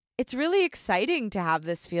 And it's really exciting to have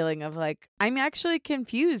this feeling of I'm actually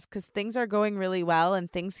confused because things are going really well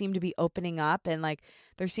and things seem to be opening up and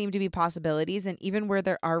there seem to be possibilities. And even where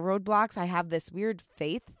there are roadblocks, I have this weird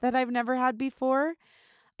faith that I've never had before.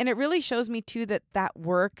 And it really shows me too that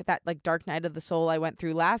work, that dark night of the soul I went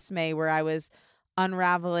through last May, where I was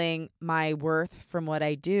unraveling my worth from what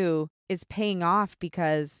I do, is paying off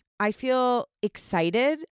because I feel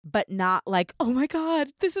excited, but not oh my God,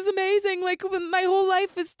 this is amazing. When my whole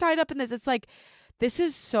life is tied up in this. It's this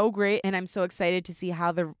is so great. And I'm so excited to see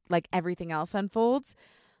how everything else unfolds.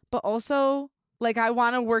 But also I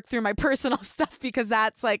want to work through my personal stuff because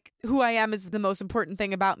that's who I am is the most important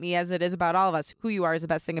thing about me, as it is about all of us. Who you are is the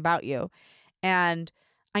best thing about you. And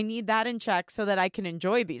I need that in check so that I can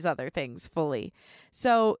enjoy these other things fully.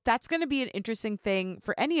 So that's going to be an interesting thing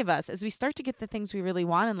for any of us as we start to get the things we really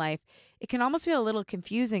want in life. It can almost feel a little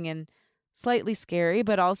confusing and slightly scary,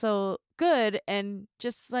 but also good. And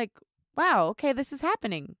just wow, okay, this is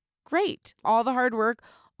happening. Great. All the hard work,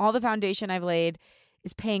 all the foundation I've laid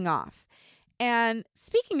is paying off. And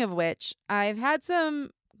speaking of which, I've had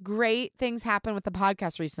some great things happen with the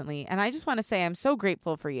podcast recently. And I just want to say I'm so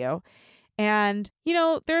grateful for you. And,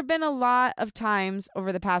 there have been a lot of times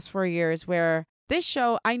over the past 4 years where this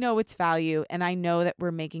show, I know its value and I know that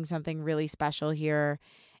we're making something really special here.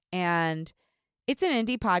 And it's an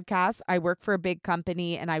indie podcast. I work for a big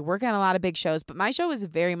company and I work on a lot of big shows, but my show is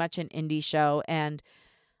very much an indie show. And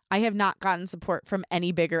I have not gotten support from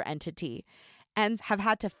any bigger entity and have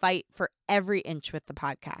had to fight for every inch with the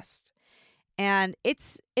podcast. And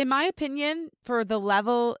it's, in my opinion, for the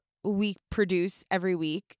level we produce every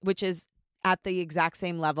week, which is at the exact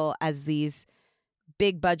same level as these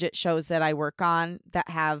big budget shows that I work on that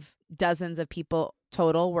have dozens of people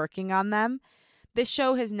total working on them. This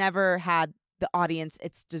show has never had the audience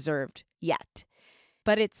it's deserved yet.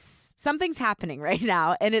 But something's happening right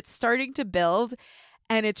now and it's starting to build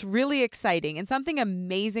and it's really exciting. And something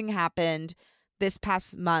amazing happened this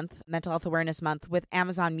past month, Mental Health Awareness Month, with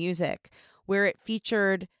Amazon Music, where it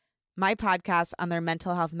featured my podcast on their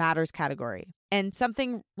Mental Health Matters category. And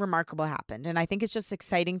something remarkable happened. And I think it's just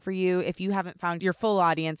exciting for you, if you haven't found your full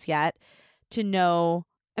audience yet, to know.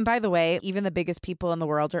 And by the way, even the biggest people in the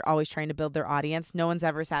world are always trying to build their audience. No one's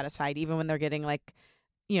ever satisfied, even when they're getting like,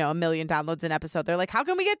 1 million downloads an episode. They're like, how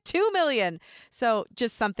can we get 2 million? So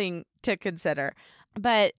just something to consider.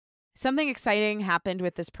 But something exciting happened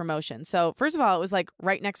with this promotion. So first of all, it was like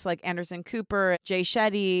right next to like Anderson Cooper, Jay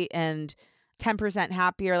Shetty, and 10%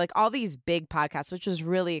 Happier, like all these big podcasts, which was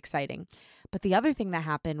really exciting. But the other thing that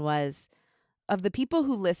happened was, of the people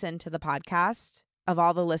who listened to the podcast, of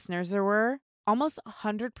all the listeners there were, almost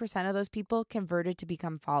 100% of those people converted to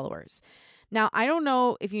become followers. Now, I don't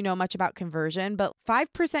know if you know much about conversion, but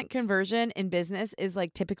 5% conversion in business is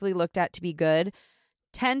like typically looked at to be good.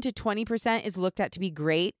 10 to 20% is looked at to be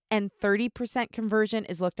great, and 30% conversion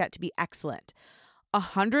is looked at to be excellent.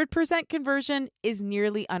 100% conversion is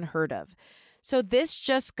nearly unheard of. So this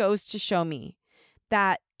just goes to show me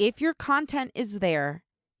that if your content is there,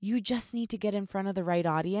 you just need to get in front of the right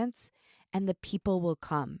audience and the people will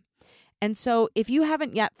come. And so if you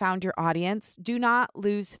haven't yet found your audience, do not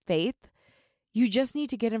lose faith. You just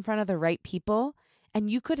need to get in front of the right people, and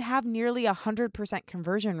you could have nearly 100%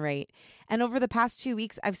 conversion rate. And over the past 2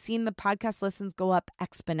 weeks, I've seen the podcast listens go up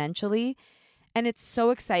exponentially. And it's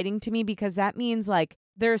so exciting to me because that means like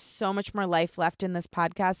there's so much more life left in this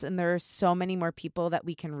podcast, and there are so many more people that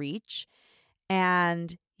we can reach.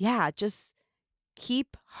 And yeah, just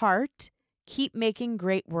keep heart, keep making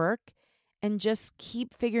great work, and just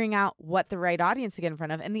keep figuring out what the right audience to get in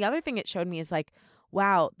front of. And the other thing it showed me is like,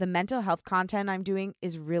 wow, the mental health content I'm doing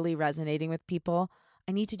is really resonating with people.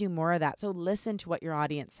 I need to do more of that. So listen to what your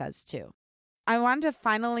audience says too. I wanted to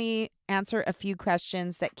finally answer a few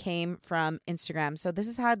questions that came from Instagram. So this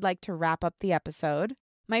is how I'd like to wrap up the episode.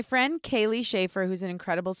 My friend Kaylee Schaefer, who's an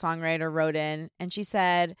incredible songwriter, wrote in and she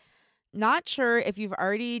said, not sure if you've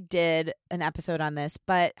already did an episode on this,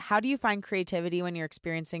 but how do you find creativity when you're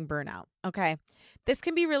experiencing burnout? Okay, this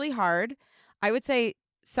can be really hard. I would say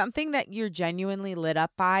something that you're genuinely lit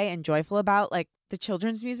up by and joyful about, like the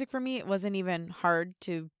children's music for me, it wasn't even hard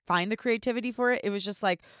to find the creativity for it. It was just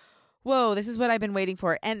like, whoa, this is what I've been waiting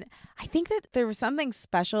for. And I think that there was something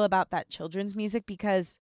special about that children's music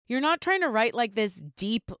because you're not trying to write like this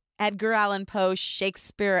deep Edgar Allan Poe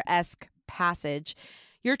Shakespeare-esque passage.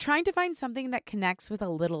 You're trying to find something that connects with a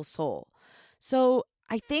little soul. So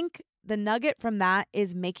I think the nugget from that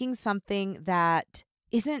is making something that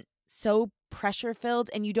isn't so pressure filled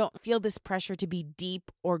and you don't feel this pressure to be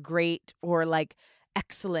deep or great or like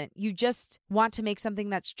excellent. You just want to make something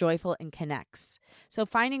that's joyful and connects. So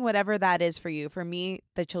finding whatever that is for you. For me,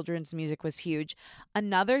 the children's music was huge.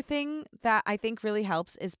 Another thing that I think really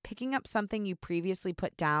helps is picking up something you previously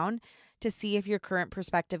put down to see if your current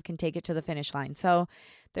perspective can take it to the finish line. So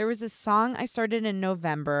there was this song I started in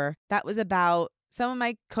November that was about some of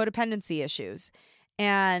my codependency issues.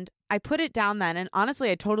 And I put it down then. And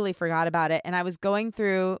honestly, I totally forgot about it. And I was going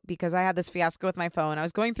through, because I had this fiasco with my phone, I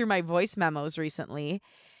was going through my voice memos recently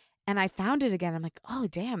and I found it again. I'm like, oh,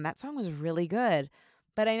 damn, that song was really good.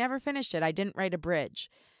 But I never finished it. I didn't write a bridge.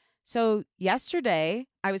 So yesterday,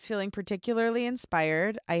 I was feeling particularly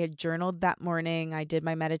inspired. I had journaled that morning. I did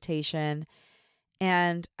my meditation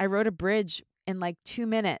and I wrote a bridge in like 2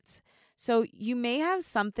 minutes. So you may have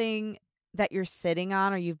something that you're sitting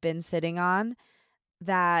on or you've been sitting on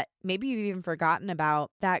that maybe you've even forgotten about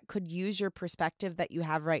that could use your perspective that you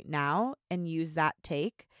have right now and use that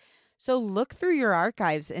take. So look through your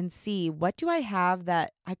archives and see, what do I have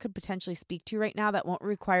that I could potentially speak to right now that won't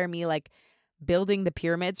require me like building the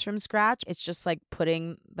pyramids from scratch. It's just like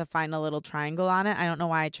putting the final little triangle on it. I don't know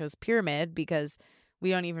why I chose pyramid because we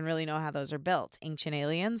don't even really know how those are built. Ancient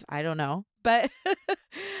aliens? I don't know. But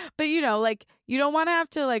but you know, like you don't want to have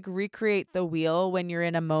to like recreate the wheel when you're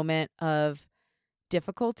in a moment of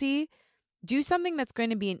difficulty. Do something that's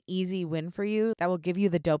going to be an easy win for you that will give you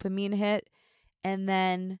the dopamine hit. And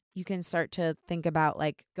then you can start to think about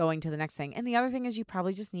like going to the next thing. And the other thing is you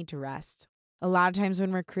probably just need to rest. A lot of times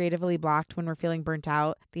when we're creatively blocked, when we're feeling burnt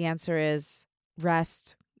out, the answer is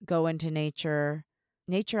rest, go into nature.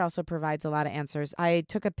 Nature also provides a lot of answers. I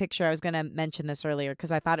took a picture. I was going to mention this earlier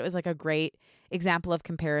because I thought it was like a great example of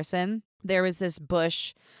comparison. There was this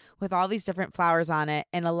bush with all these different flowers on it,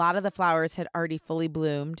 and a lot of the flowers had already fully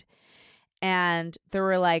bloomed. And there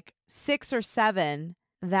were like 6 or 7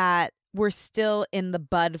 that were still in the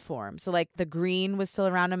bud form. So like the green was still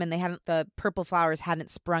around them and the purple flowers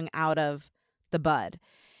hadn't sprung out of the bud.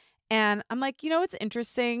 And I'm like, you know, it's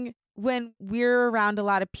interesting when we're around a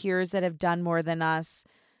lot of peers that have done more than us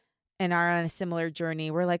and are on a similar journey.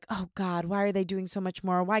 We're like, oh God, why are they doing so much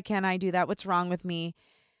more? Why can't I do that? What's wrong with me?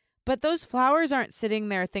 But those flowers aren't sitting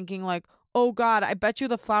there thinking like, oh God, I bet you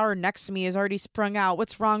the flower next to me has already sprung out.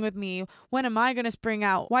 What's wrong with me? When am I going to spring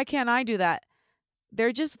out? Why can't I do that?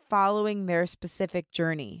 They're just following their specific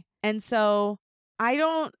journey. And so I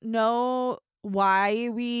don't know why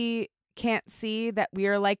we can't see that we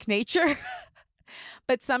are like nature,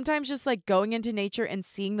 but sometimes just like going into nature and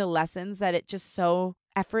seeing the lessons that it just so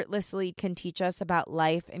effortlessly can teach us about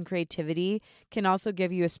life and creativity can also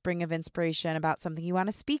give you a spring of inspiration about something you want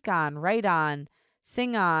to speak on, write on,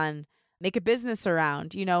 sing on, make a business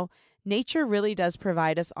around. Nature really does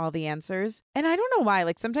provide us all the answers. And I don't know why,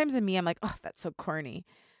 like sometimes in me, I'm like, oh, that's so corny,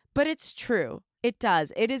 but it's true. It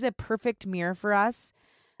does. It is a perfect mirror for us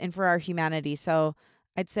and for our humanity. So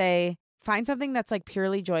I'd say find something that's like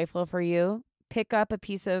purely joyful for you. Pick up a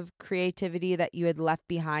piece of creativity that you had left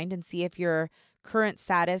behind and see if your current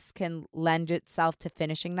status can lend itself to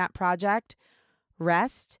finishing that project.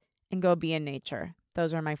 Rest and go be in nature.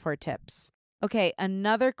 Those are my 4 tips. Okay,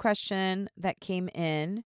 another question that came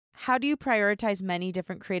in. How do you prioritize many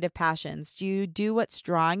different creative passions? Do you do what's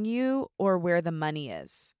drawing you or where the money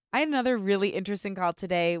is? I had another really interesting call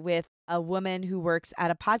today with a woman who works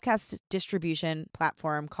at a podcast distribution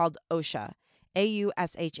platform called Ausha,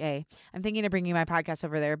 AUSHA. I'm thinking of bringing my podcast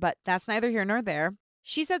over there, but that's neither here nor there.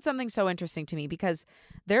 She said something so interesting to me because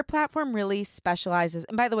their platform really specializes.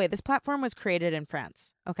 And by the way, this platform was created in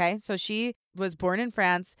France. Okay. So she was born in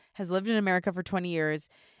France, has lived in America for 20 years,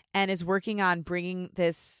 and is working on bringing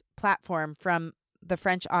this platform from the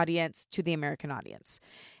French audience to the American audience.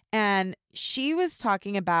 And she was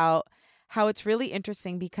talking about how it's really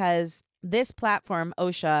interesting because this platform,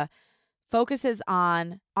 Ausha, focuses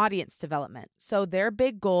on audience development. So their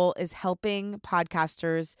big goal is helping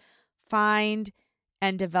podcasters find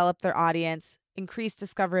and develop their audience, increase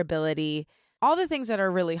discoverability, all the things that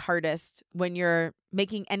are really hardest when you're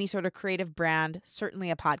making any sort of creative brand,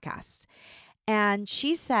 certainly a podcast. And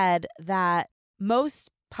she said that most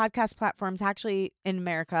podcast platforms actually in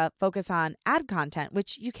America focus on ad content,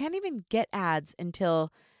 which you can't even get ads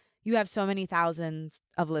until you have so many thousands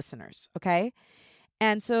of listeners. Okay.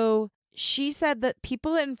 And so she said that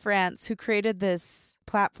people in France who created this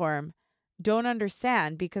platform don't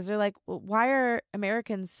understand because they're like, well, why are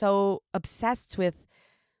Americans so obsessed with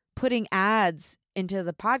putting ads into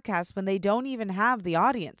the podcast when they don't even have the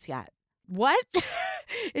audience yet? What?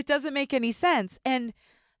 It doesn't make any sense. And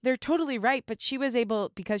they're totally right. But she was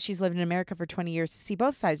able, because she's lived in America for 20 years, to see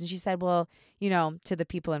both sides. And she said, well, to the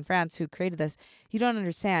people in France who created this, you don't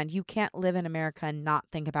understand. You can't live in America and not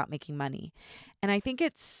think about making money. And I think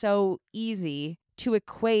it's so easy to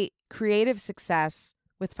equate creative success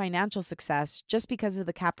with financial success just because of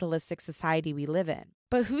the capitalistic society we live in.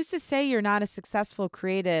 But who's to say you're not a successful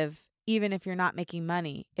creative even if you're not making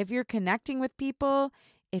money? If you're connecting with people,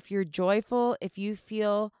 if you're joyful, if you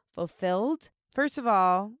feel fulfilled. First of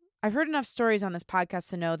all, I've heard enough stories on this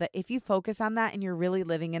podcast to know that if you focus on that and you're really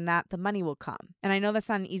living in that, the money will come. And I know that's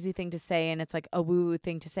not an easy thing to say and it's like a woo-woo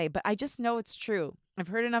thing to say, but I just know it's true. I've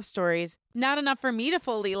heard enough stories, not enough for me to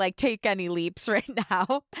fully take any leaps right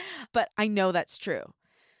now, but I know that's true.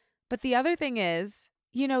 But the other thing is,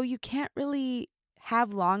 you can't really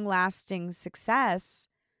have long-lasting success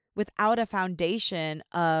without a foundation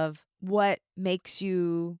of what makes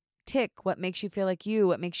you tick, what makes you feel like you,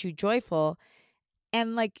 what makes you joyful.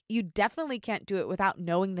 And you definitely can't do it without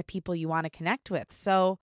knowing the people you want to connect with.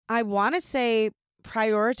 So I want to say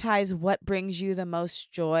prioritize what brings you the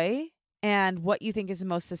most joy and what you think is the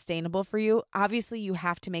most sustainable for you. Obviously, you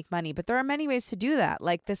have to make money, but there are many ways to do that.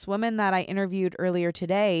 Like this woman that I interviewed earlier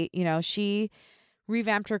today, she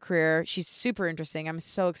revamped her career. She's super interesting. I'm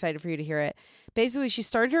so excited for you to hear it. Basically, she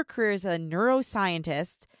started her career as a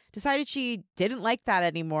neuroscientist, decided she didn't like that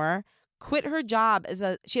anymore, quit her job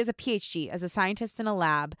she has a PhD as a scientist in a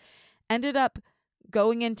lab, ended up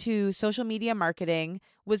going into social media marketing,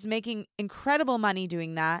 was making incredible money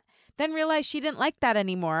doing that, then realized she didn't like that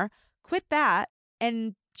anymore, quit that,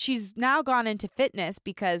 and she's now gone into fitness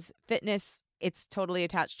because fitness, it's totally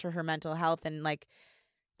attached to her mental health and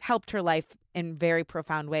helped her life in very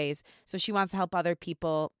profound ways. So she wants to help other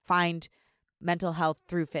people find mental health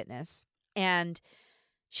through fitness. And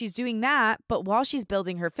she's doing that, but while she's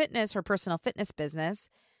building her personal fitness business,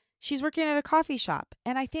 she's working at a coffee shop.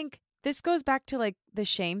 And I think this goes back to the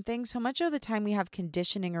shame thing. So much of the time we have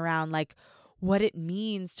conditioning around what it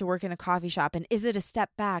means to work in a coffee shop and is it a step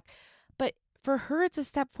back? But for her, it's a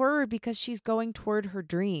step forward because she's going toward her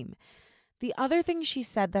dream. The other thing she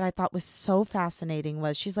said that I thought was so fascinating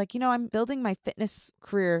was she's like, I'm building my fitness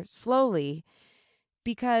career slowly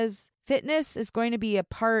because fitness is going to be a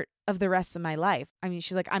part of the rest of my life. I mean,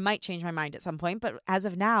 she's like, I might change my mind at some point, but as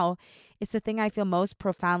of now, it's the thing I feel most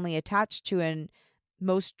profoundly attached to and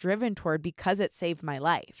most driven toward because it saved my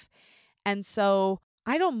life. And so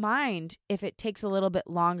I don't mind if it takes a little bit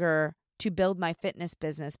longer to build my fitness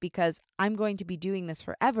business because I'm going to be doing this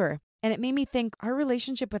forever. And it made me think our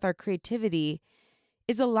relationship with our creativity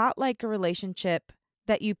is a lot like a relationship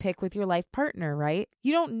that you pick with your life partner, right?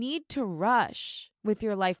 You don't need to rush with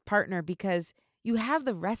your life partner because you have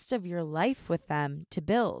the rest of your life with them to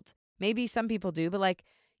build. Maybe some people do, but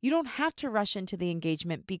you don't have to rush into the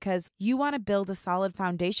engagement because you want to build a solid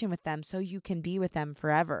foundation with them so you can be with them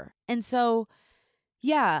forever. And so,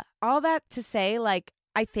 yeah, all that to say,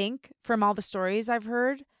 I think from all the stories I've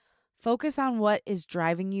heard, focus on what is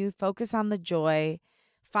driving you, focus on the joy,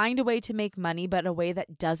 find a way to make money, but a way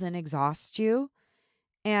that doesn't exhaust you.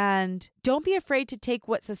 And don't be afraid to take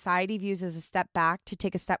what society views as a step back to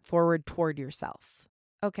take a step forward toward yourself.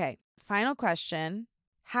 Okay, final question.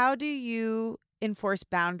 How do you enforce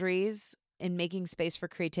boundaries in making space for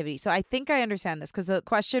creativity? So I think I understand this because the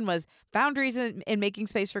question was boundaries in making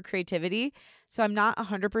space for creativity. So I'm not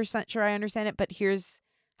 100% sure I understand it, but here's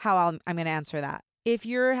how I'm going to answer that. If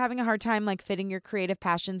you're having a hard time fitting your creative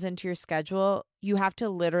passions into your schedule, you have to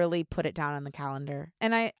literally put it down on the calendar.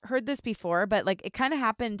 And I heard this before, but it kind of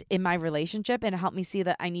happened in my relationship and it helped me see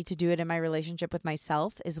that I need to do it in my relationship with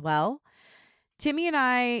myself as well. Timmy and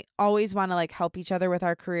I always want to help each other with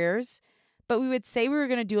our careers, but we would say we were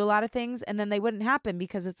going to do a lot of things and then they wouldn't happen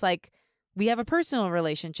because it's we have a personal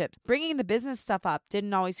relationship. Bringing the business stuff up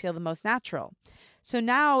didn't always feel the most natural. So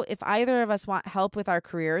now if either of us want help with our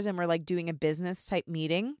careers and we're doing a business type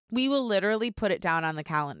meeting, we will literally put it down on the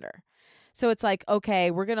calendar. So it's okay,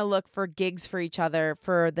 we're going to look for gigs for each other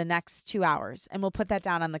for the next 2 hours and we'll put that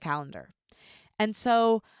down on the calendar. And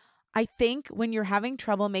so I think when you're having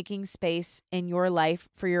trouble making space in your life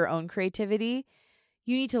for your own creativity,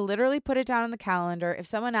 you need to literally put it down on the calendar. If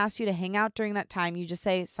someone asks you to hang out during that time, you just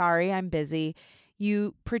say, sorry, I'm busy.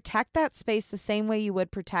 You protect that space the same way you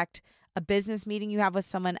would protect a business meeting you have with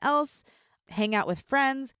someone else, hang out with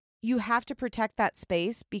friends. You have to protect that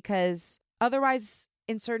space because otherwise,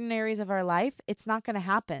 in certain areas of our life, it's not going to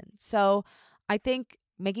happen. So I think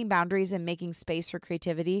making boundaries and making space for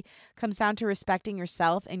creativity comes down to respecting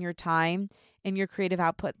yourself and your time and your creative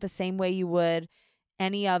output the same way you would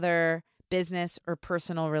any other business or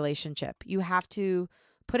personal relationship. You have to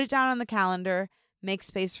put it down on the calendar, make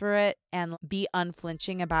space for it, and be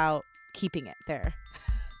unflinching about keeping it there.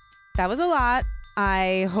 That was a lot.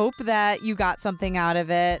 I hope that you got something out of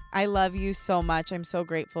it. I love you so much. I'm so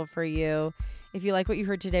grateful for you. If you like what you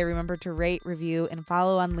heard today, remember to rate, review, and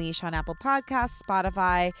follow Unleash on Apple Podcasts,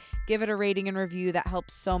 Spotify. Give it a rating and review. That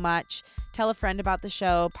helps so much. Tell a friend about the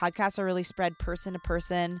show. Podcasts are really spread person to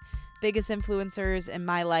person. Biggest influencers in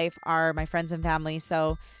my life are my friends and family.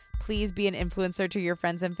 So please be an influencer to your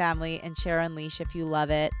friends and family and share Unleash if you love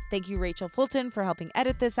it. Thank you, Rachel Fulton, for helping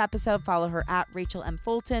edit this episode. Follow her at Rachel M.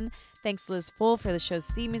 Fulton. Thanks, Liz Full, for the show's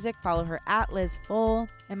theme music. Follow her at Liz Full.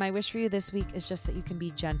 And my wish for you this week is just that you can be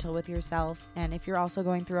gentle with yourself. And if you're also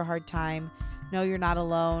going through a hard time, know you're not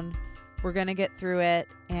alone. We're going to get through it.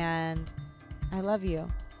 And I love you.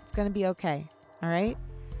 It's going to be okay. All right?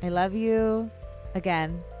 I love you.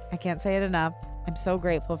 Again, I can't say it enough. I'm so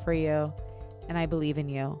grateful for you. And I believe in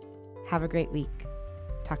you. Have a great week.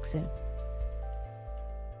 Talk soon.